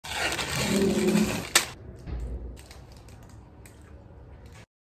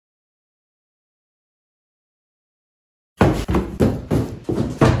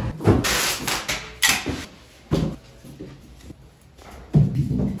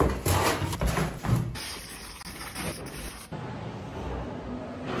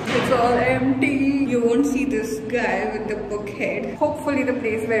all empty. You won't see this guy with the book head. Hopefully the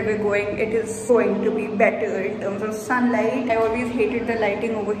place where we're going, it is going to be better in terms of sunlight. I always hated the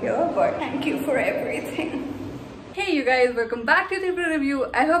lighting over here, but thank you for everything. Hey you guys, welcome back to the Libro review.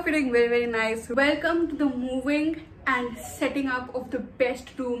 I hope you're doing very nice. Welcome to the moving and setting up of the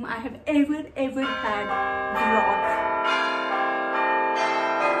best room I have ever had vlog.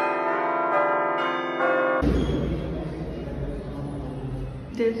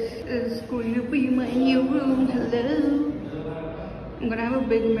 This is going to be my new room. Hello. I'm gonna have a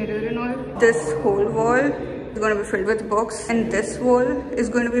big mirror and all. This whole wall is going to be filled with books, and this wall is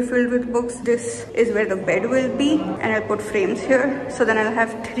going to be filled with books. This is where the bed will be, and I'll put frames here. So then I'll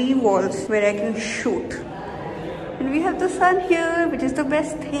have 3 walls where I can shoot. And we have the sun here, which is the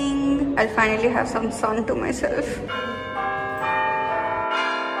best thing. I'll finally have some sun to myself.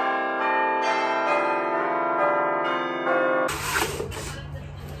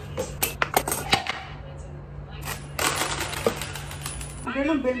 I'm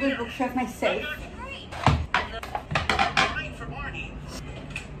going to build this bookshelf myself.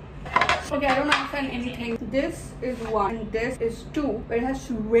 Okay, I don't understand anything. This is 1 and this is 2, but it has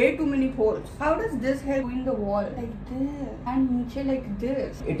way too many holes. How does this help in the wall? Like this. And niche like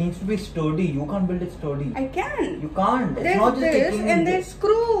this. It needs to be sturdy. You can't build it sturdy. I can. You can't. It's There's not just this and there's this.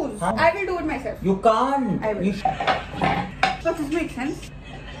 screws. Huh? I will do it myself. You can't. I will. You But this makes sense.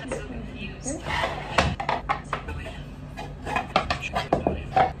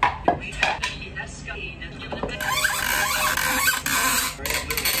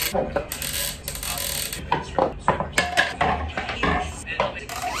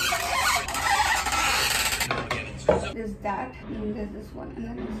 There's that, and there's this one, and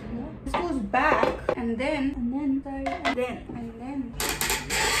then this here. This goes back, and then.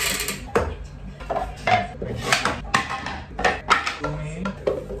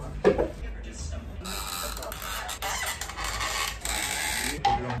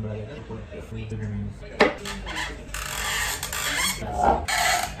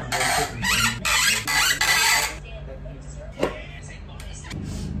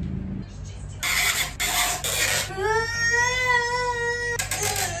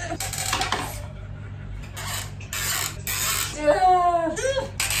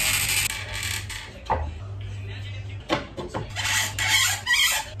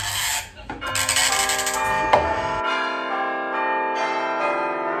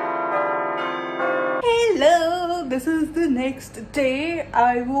 Hello, this is the next day.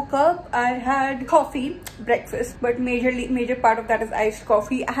 I woke up, I had coffee, breakfast, but major part of that is iced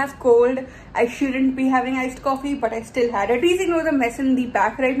coffee. I have cold. I shouldn't be having iced coffee, but I still had it. Please ignore the mess in the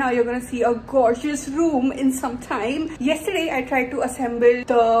back. Right now you're gonna see a gorgeous room in some time. Yesterday I tried to assemble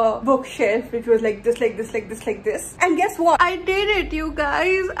the bookshelf, which was like this, and guess what? I did it, you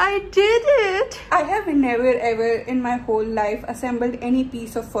guys. I did it. I have never ever in my whole life assembled any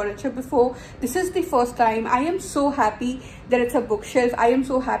piece of furniture before. This is the first time. I am so happy that it's a bookshelf. I am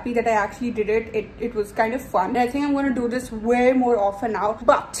so happy that I actually did it. It was kind of fun. I think I'm going to do this way more often now.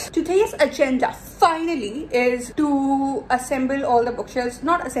 But today's agenda finally is to assemble all the bookshelves.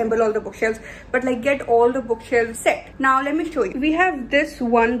 Not assemble all the bookshelves, but like get all the bookshelves set. Now let me show you. We have this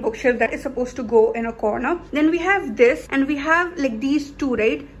one bookshelf that is supposed to go in a corner. Then we have this, and we have like these 2,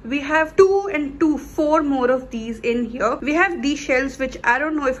 right? We have 2 and 2, 4 more of these in here. We have these shelves, which I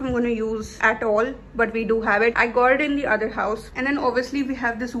don't know if I'm going to use at all, but we do have it. I got it in the other house. And then obviously we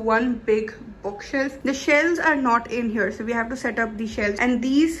have this one big bookshelf. The shelves are not in here, so we have to set up the shelves. And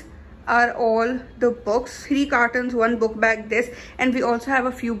these are all the books. 3 cartons, 1 book bag, this, and we also have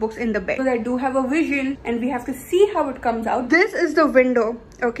a few books in the bed. So I do have a vision, and we have to see how it comes out. This is the window.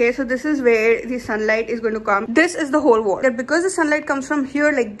 Okay, so this is where the sunlight is going to come. This is the whole wall. That because the sunlight comes from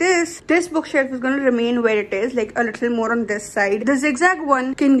here like this bookshelf is going to remain where it is, like a little more on this side. The zigzag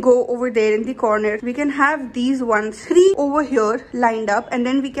one can go over there in the corner. We can have these ones 3 over here lined up, and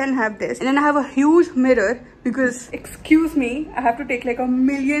then we can have this. And then I have a huge mirror because, excuse me, I have to take like a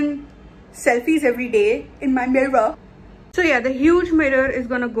million selfies every day in my mirror. So yeah, the huge mirror is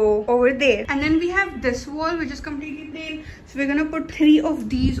gonna go over there. And then we have this wall, which is completely plain. So we're gonna put 3 of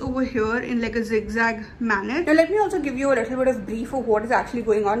these over here in like a zigzag manner. Now let me also give you a little bit of brief of what is actually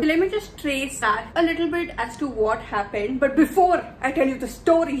going on. So let me just trace that a little bit as to what happened. But before I tell you the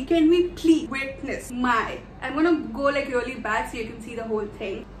story, can we please witness I'm gonna go like really back so you can see the whole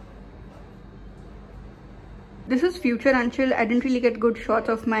thing. This is future Anshul. I didn't really get good shots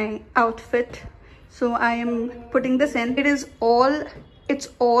of my outfit, so I am putting this in. It's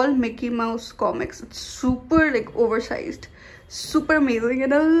all Mickey Mouse comics. It's super like oversized, super amazing,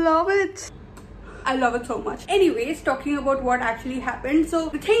 and I love it. I love it so much. Anyways, talking about what actually happened. So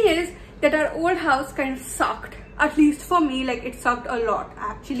the thing is that our old house kind of sucked. At least for me, like it sucked a lot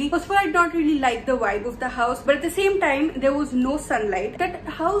actually. First of all, I did not really like the vibe of the house, but at the same time there was no sunlight. That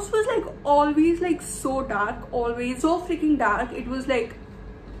house was like always like so dark, always so freaking dark. It was like,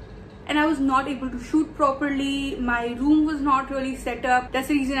 and I was not able to shoot properly. My room was not really set up. That's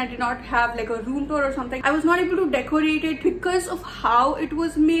the reason I did not have like a room tour or something. I was not able to decorate it because of how it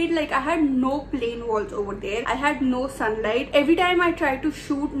was made. Like I had no plain walls over there. I had no sunlight. Every time I tried to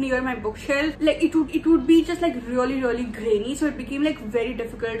shoot near my bookshelf, like it would be just like really grainy. So it became like very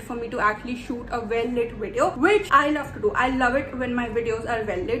difficult for me to actually shoot a well lit video, which I love to do. I love it when my videos are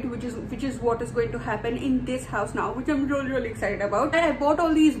well lit, which is what is going to happen in this house now, which I'm really excited about. And I bought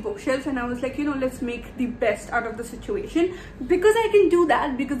all these bookshelves and I was like, you know, let's make the best out of the situation, because I can do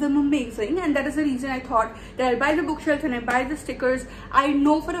that, because I'm amazing. And that is the reason I thought that I'll buy the bookshelves and I buy the stickers. I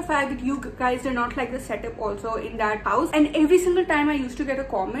know for a fact that you guys did not like the setup also in that house, and every single time I used to get a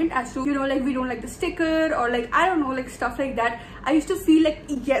comment as to, you know, like we don't like the sticker, or like I don't know, like stuff like that. I used to feel like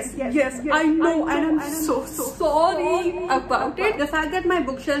yes, I know, and I'm so sorry about it. The fact that my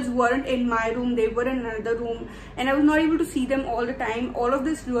bookshelves weren't in my room, they were in another room, and I was not able to see them all the time. All of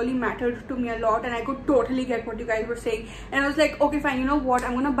this really mattered to me a lot, and I could totally get what you guys were saying. And I was like, okay fine, you know what,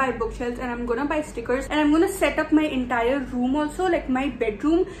 I'm gonna buy bookshelves and I'm gonna buy stickers, and I'm gonna set up my entire room also, like my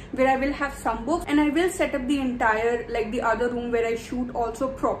bedroom where I will have some books, and I will set up the entire like the other room where I shoot also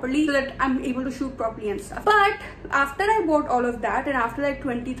properly, so that I'm able to shoot properly and stuff. But after I bought all of that, and after like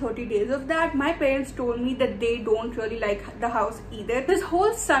 20-30 days of that, my parents told me that they don't really like the house either. This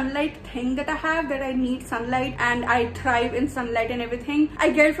whole sunlight thing that I have, that I need sunlight and I thrive in sunlight and everything,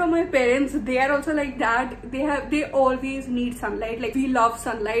 I get from my parents. They are also like that. They always need sunlight. Like we love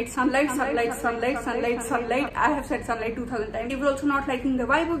sunlight. I have said sunlight 2000 times. They were also not liking the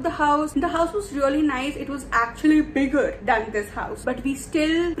vibe of the house. The house was really nice. It was actually bigger than this house, but we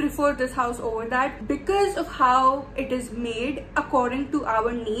still prefer this house over that because of how it is made according to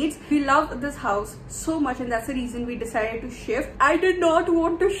our needs. We love this house so much, and that's the reason we decided to shift. I did not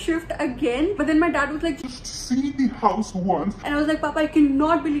want to shift again, but then my dad was like, just see the house once. And I was like, Papa, I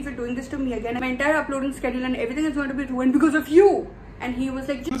cannot believe you're doing this to me again. My entire uploading schedule and everything is going to be ruined because of you. And he was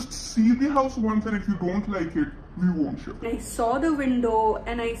like, just see the house once, and if you don't like it, we won't shift. And I saw the window,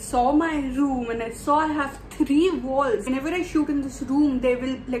 and I saw my room, and I saw I have 3 walls. Whenever I shoot in this room, there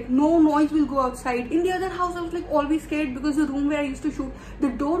will like no noise will go outside. In the other house, I was like always scared because the room where I used to shoot, the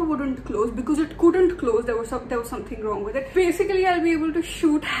door wouldn't close because it couldn't close. There was something wrong with it. Basically, I'll be able to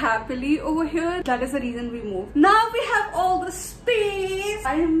shoot happily over here. That is the reason we moved. Now we have all the space.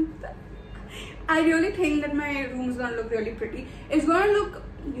 I really think that my room is gonna look really pretty. It's gonna look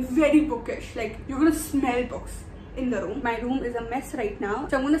very bookish. Like you're gonna smell books in the room. My room is a mess right now,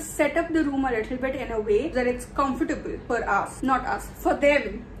 so I'm gonna set up the room a little bit in a way that it's comfortable for us, not us, for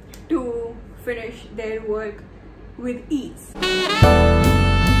them to finish their work with ease.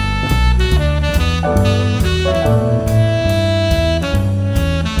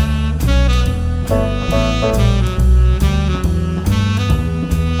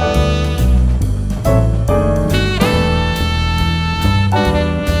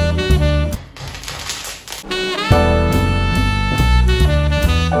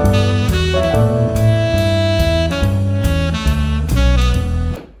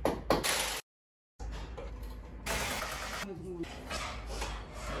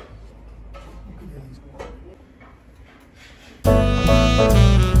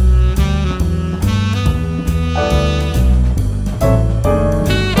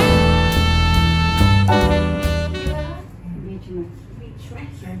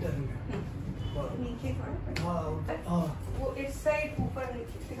 वो इस side ऊपर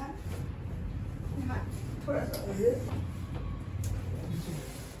नीचे दिखा, हाँ थोड़ा सा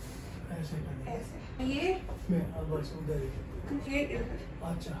ऐसे ये बस उधर ये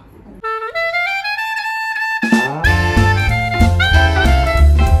अच्छा।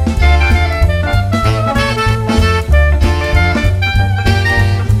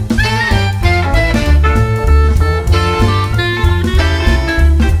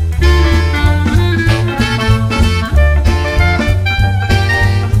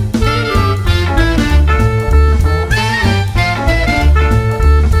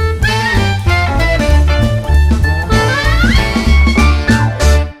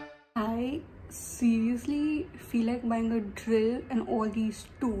 Feel like buying a drill and all these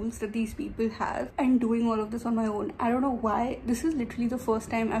tools that these people have and doing all of this on my own. I don't know why. This is literally the first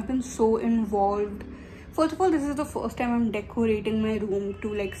time I've been so involved First of all, this is the first time I'm decorating my room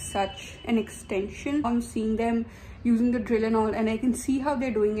to like such an extension. I'm seeing them using the drill and all, and I can see how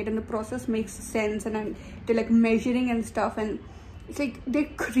they're doing it, and the process makes sense, and they're like measuring and stuff, and it's like they're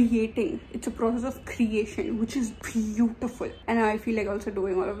creating. It's a process of creation, which is beautiful. And I feel like also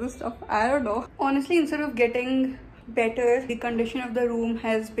doing all of this stuff. I don't know. Honestly, instead of getting better, the condition of the room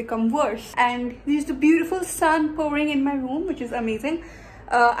has become worse, and there's the beautiful sun pouring in my room, which is amazing.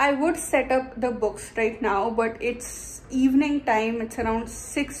 I would set up the books right now, but it's evening time. It's around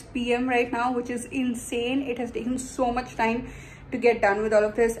 6 p.m. right now, which is insane. It has taken so much time to get done with all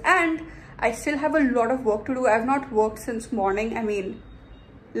of this, and I still have a lot of work to do. I've not worked since morning. I mean,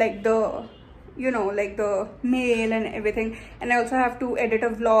 like the, you know, like the mail and everything, and I also have to edit a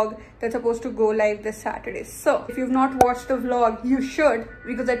vlog that's supposed to go live this Saturday. So if you've not watched the vlog, you should,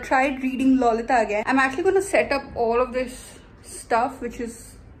 because I tried reading Lolita again. I'm actually going to set up all of this stuff, which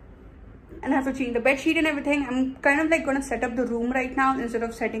is, and I have to change the bed sheet and everything. I'm kind of like going to set up the room right now instead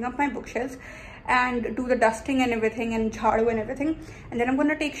of setting up my bookshelves, and do the dusting and everything, and jharu and everything. And then I'm going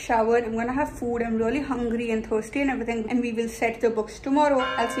to take shower, I'm going to have food. I'm really hungry and thirsty and everything, and we will set the books tomorrow.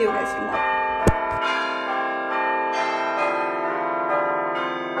 I'll see you guys tomorrow.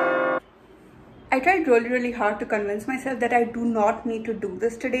 I tried really hard to convince myself that I do not need to do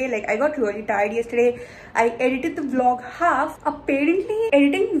this today. Like, I got really tired yesterday. I edited the vlog half. Apparently,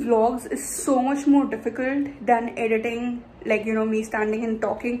 editing vlogs is so much more difficult than editing, like, you know, me standing and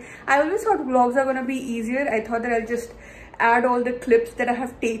talking. I always thought vlogs are gonna be easier. I thought that I'll just add all the clips that I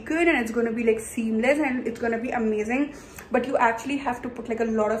have taken, and it's gonna be like seamless and it's gonna be amazing. But you actually have to put like a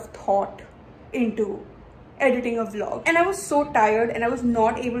lot of thought into editing a vlog. And I was so tired, and I was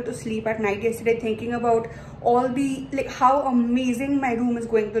not able to sleep at night yesterday thinking about all the, like, how amazing my room is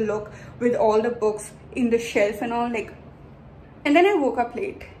going to look with all the books in the shelf and all, like. And then I woke up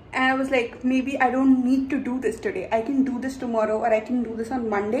late, and I was like, maybe I don't need to do this today. I can do this tomorrow, or I can do this on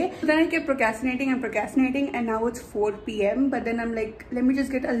Monday. So then I kept procrastinating and procrastinating, and now it's 4 p.m. But then I'm like, let me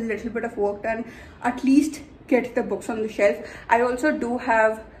just get a little bit of work done, at least get the books on the shelf. I also do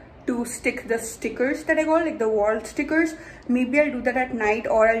have to stick the stickers that I got, like the wall stickers. Maybe I'll do that at night,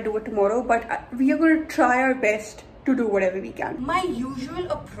 or I'll do it tomorrow, but we are going to try our best to do whatever we can. My usual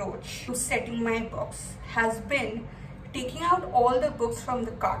approach to setting my books has been taking out all the books from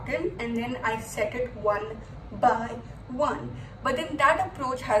the carton, and then I set it one by one. But then that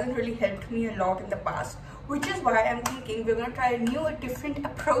approach hasn't really helped me a lot in the past, which is why I'm thinking we're gonna try a different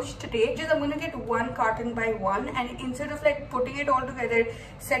approach today. Just I'm gonna get one carton by one, and instead of like putting it all together,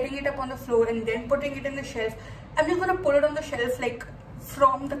 setting it up on the floor and then putting it in the shelf, I'm just gonna put it on the shelf like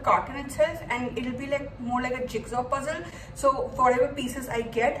from the carton itself, and it'll be like more like a jigsaw puzzle. So for whatever pieces I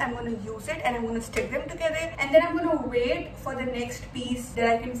get, I'm gonna use it and I'm gonna stick them together, and then I'm gonna wait for the next piece that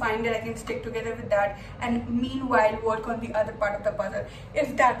I can find that I can stick together with that, and meanwhile work on the other part of the puzzle,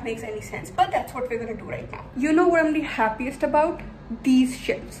 if that makes any sense. But that's what we're gonna do right now. You know what I'm the happiest about? These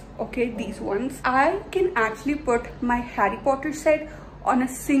shelves, okay, these ones. I can actually put my Harry Potter set on a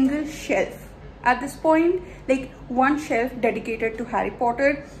single shelf. At this point, like one shelf dedicated to Harry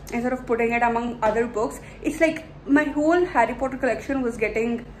Potter instead of putting it among other books. It's like my whole Harry Potter collection was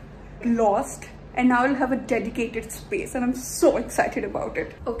getting lost, and now I'll have a dedicated space, and I'm so excited about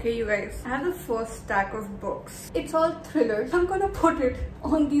it. Okay, you guys, I have the first stack of books. It's all thrillers. I'm gonna put it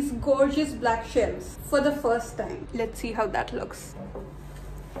on these gorgeous black shelves for the first time. Let's see how that looks.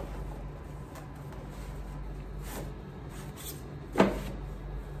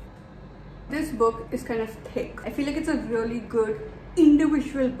 This book is kind of thick. I feel like it's a really good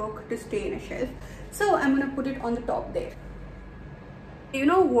individual book to stay in a shelf. So I'm gonna put it on the top there. You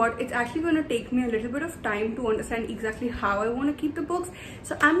know what? It's actually gonna take me a little bit of time to understand exactly how I want to keep the books.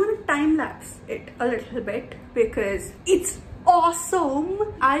 So I'm gonna time lapse it a little bit because it's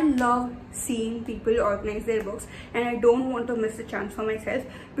awesome. I love seeing people organize their books, and I don't want to miss the chance for myself,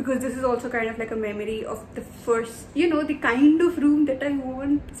 because this is also kind of like a memory of the first, you know, the kind of room that I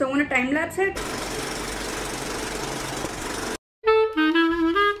want. So I want to time lapse it.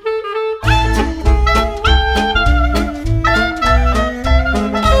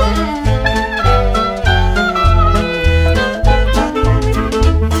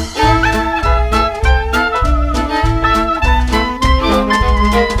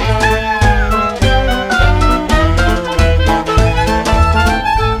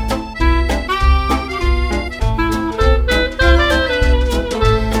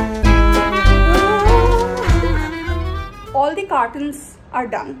 Cartons are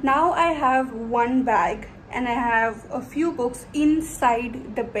done. Now I have one bag and I have a few books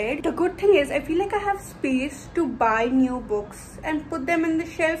inside the bed. The good thing is I feel like I have space to buy new books and put them in the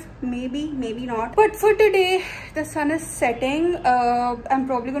shelf. Maybe, maybe not. But for today, the sun is setting. I'm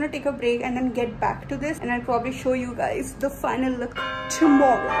probably gonna take a break and then get back to this, and I'll probably show you guys the final look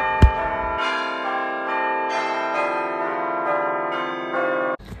tomorrow.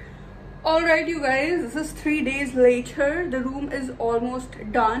 Alright you guys, this is 3 days later. The room is almost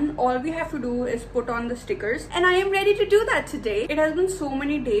done. All we have to do is put on the stickers, and I am ready to do that today. It has been so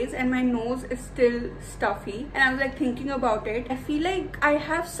many days and my nose is still stuffy, and I was like thinking about it. I feel like I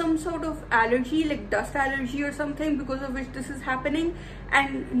have some sort of allergy, like dust allergy or something, because of which this is happening,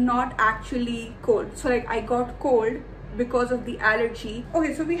 and not actually cold. So like I got cold because of the allergy.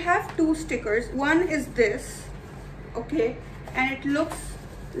 Okay, so we have 2 stickers. One is this, okay, and it looks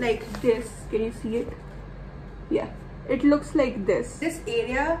like this. Can you see it? Yeah, it looks like this. This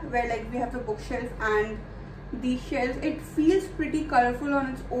area where like we have the bookshelf and the shelves, it feels pretty colorful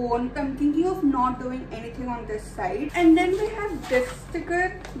on its own. I'm thinking of not doing anything on this side. And then we have this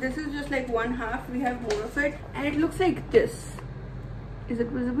sticker. This is just like 1/2. We have more of it, and it looks like this. Is it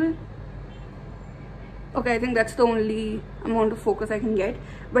visible? Okay, I think that's the only amount of focus I can get.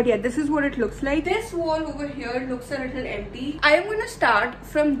 But yeah, this is what it looks like. This wall over here looks a little empty. I am gonna start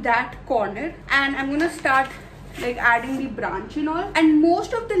from that corner, and I'm gonna start like adding the branch and all. And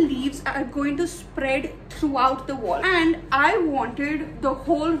most of the leaves are going to spread throughout the wall. And I wanted the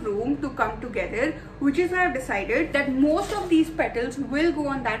whole room to come together, which is why I've decided that most of these petals will go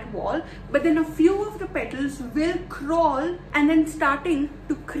on that wall, but then a few of the petals will crawl and then starting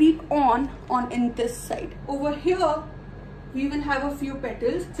to creep on in this side. Over here, we will have a few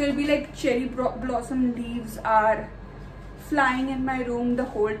petals. So it'll be like cherry blossom leaves are flying in my room the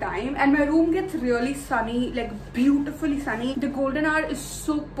whole time, and my room gets really sunny, like beautifully sunny. The golden hour is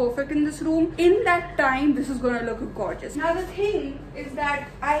so perfect in this room. In that time, this is gonna look gorgeous. Now the thing is that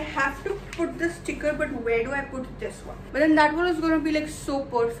I have to put this sticker, but where do I put this one? But then that one is gonna be like so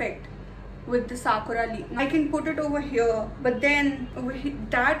perfect with the sakura leaf. I can put it over here, but then over here,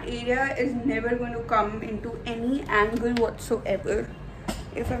 that area is never going to come into any angle whatsoever.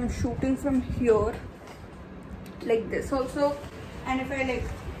 If I'm shooting from here like this also, and if I like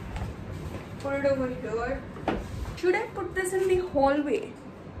put it over here, should I put this in the hallway?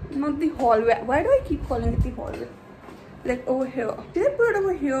 Not the hallway. Why do I keep calling it the hallway? Like over here. Did I put it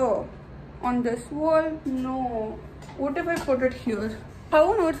over here on this wall? No. What if I put it here?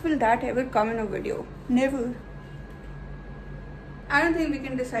 How on earth will that ever come in a video? Never. I don't think we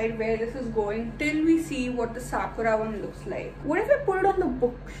can decide where this is going till we see what the sakura one looks like. What if I put it on the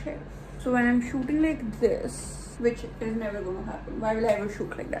bookshelf? So when I'm shooting like this, which is never going to happen. Why will I ever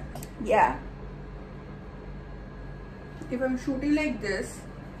shoot like that? Yeah. If I'm shooting like this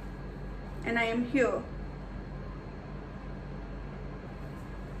and I am here,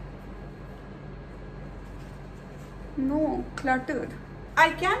 no, cluttered.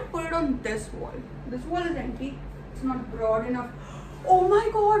 I can put it on this wall. This wall is empty. It's not broad enough. Oh my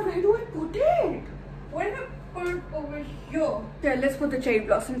god, where do I put it? Where do I put it over here? Yeah, let's put the cherry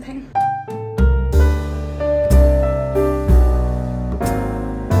blossom thing.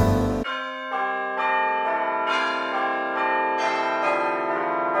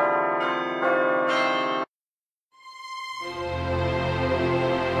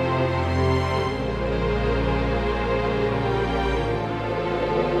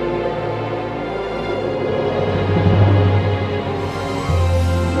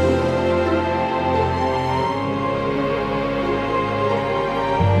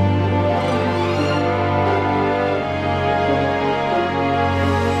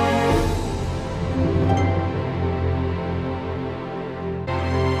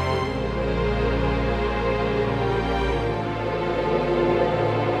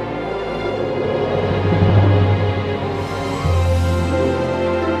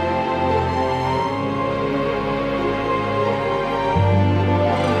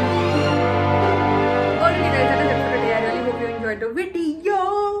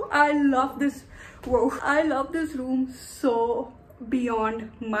 I love this room so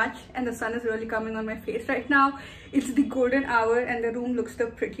beyond much, and the sun is really coming on my face right now. It's the golden hour and the room looks the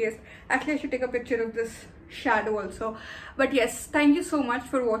prettiest. Actually, I should take a picture of this shadow also. But yes, thank you so much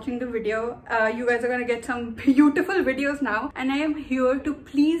for watching the video. You guys are gonna get some beautiful videos now, and I am here to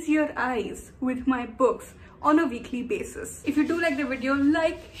please your eyes with my books on a weekly basis. If you do like the video,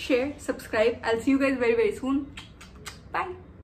 like, share, subscribe. I'll see you guys very soon. Bye.